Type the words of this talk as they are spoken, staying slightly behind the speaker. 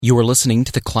You are listening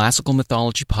to the Classical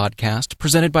Mythology Podcast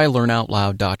presented by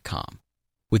LearnOutLoud.com.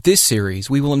 With this series,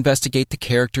 we will investigate the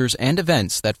characters and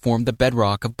events that form the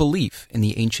bedrock of belief in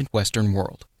the ancient Western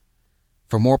world.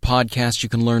 For more podcasts you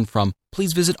can learn from,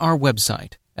 please visit our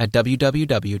website at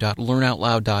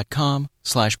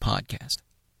www.learnoutloud.com/podcast.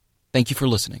 Thank you for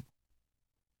listening.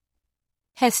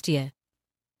 Hestia.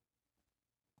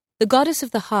 The goddess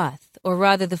of the hearth, or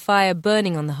rather the fire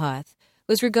burning on the hearth,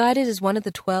 was regarded as one of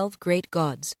the 12 great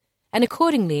gods, and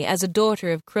accordingly as a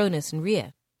daughter of Cronus and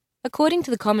Rhea. According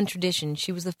to the common tradition,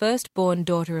 she was the firstborn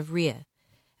daughter of Rhea,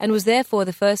 and was therefore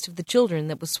the first of the children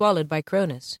that was swallowed by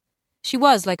Cronus. She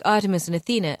was, like Artemis and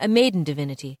Athena, a maiden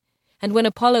divinity, and when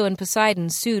Apollo and Poseidon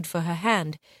sued for her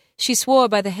hand, she swore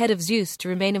by the head of Zeus to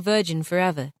remain a virgin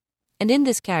forever. And in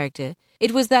this character,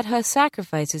 it was that her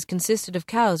sacrifices consisted of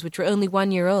cows which were only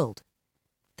 1 year old.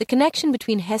 The connection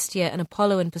between Hestia and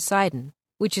Apollo and Poseidon,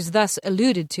 which is thus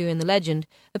alluded to in the legend,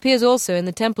 appears also in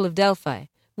the Temple of Delphi,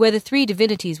 where the three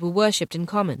divinities were worshipped in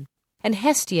common, and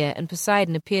Hestia and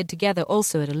Poseidon appeared together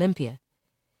also at Olympia.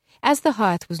 As the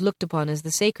hearth was looked upon as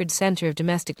the sacred center of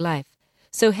domestic life,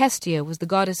 so Hestia was the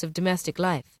goddess of domestic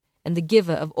life, and the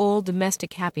giver of all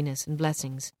domestic happiness and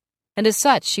blessings. And as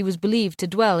such she was believed to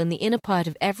dwell in the inner part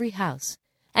of every house,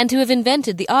 and to have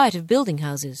invented the art of building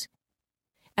houses.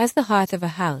 As the hearth of a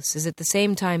house is at the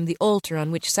same time the altar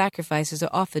on which sacrifices are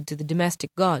offered to the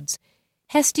domestic gods,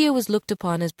 Hestia was looked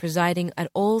upon as presiding at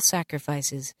all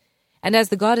sacrifices, and as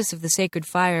the goddess of the sacred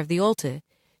fire of the altar,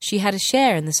 she had a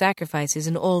share in the sacrifices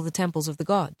in all the temples of the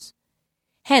gods.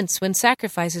 Hence, when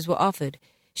sacrifices were offered,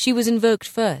 she was invoked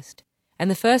first, and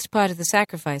the first part of the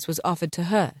sacrifice was offered to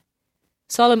her.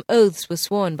 Solemn oaths were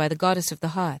sworn by the goddess of the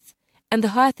hearth, and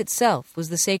the hearth itself was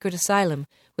the sacred asylum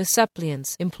where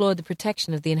suppliants implored the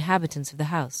protection of the inhabitants of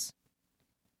the house.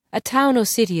 A town or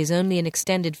city is only an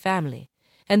extended family,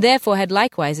 and therefore had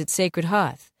likewise its sacred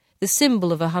hearth, the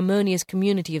symbol of a harmonious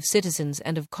community of citizens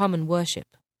and of common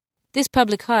worship. This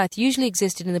public hearth usually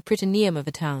existed in the Prytaneum of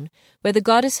a town, where the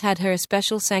goddess had her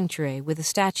especial sanctuary with a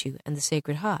statue and the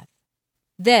sacred hearth.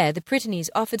 There the Prytanes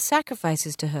offered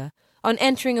sacrifices to her on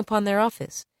entering upon their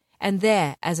office, and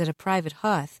there, as at a private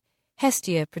hearth,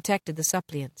 Hestia protected the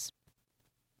suppliants.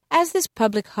 As this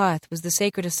public hearth was the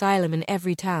sacred asylum in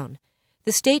every town,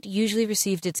 the state usually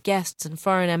received its guests and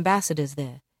foreign ambassadors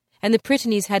there, and the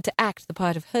Prytanes had to act the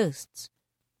part of hosts.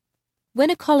 When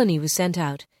a colony was sent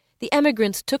out, the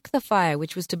emigrants took the fire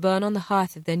which was to burn on the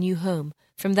hearth of their new home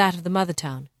from that of the mother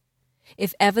town.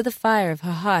 If ever the fire of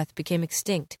her hearth became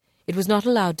extinct, it was not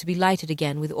allowed to be lighted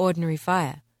again with ordinary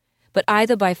fire, but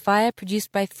either by fire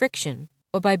produced by friction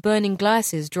or by burning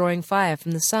glasses drawing fire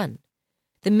from the sun.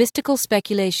 The mystical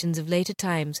speculations of later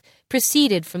times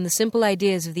proceeded from the simple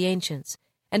ideas of the ancients,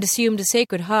 and assumed a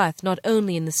sacred hearth not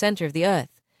only in the center of the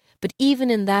earth, but even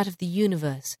in that of the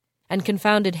universe, and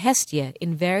confounded Hestia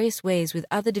in various ways with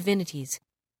other divinities.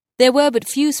 There were but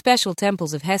few special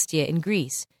temples of Hestia in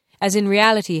Greece, as in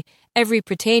reality every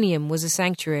Prytaneum was a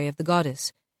sanctuary of the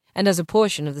goddess, and as a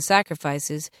portion of the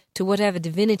sacrifices to whatever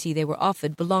divinity they were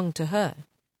offered belonged to her.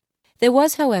 There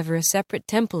was, however, a separate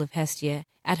temple of Hestia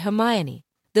at Hermione,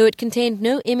 though it contained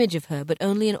no image of her but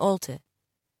only an altar.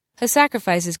 Her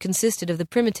sacrifices consisted of the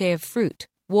primitae of fruit,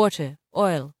 water,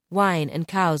 oil, wine, and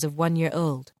cows of 1 year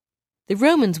old. The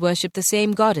Romans worshipped the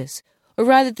same goddess, or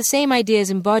rather the same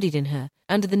ideas embodied in her,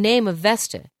 under the name of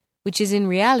Vesta, which is in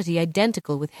reality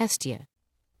identical with Hestia.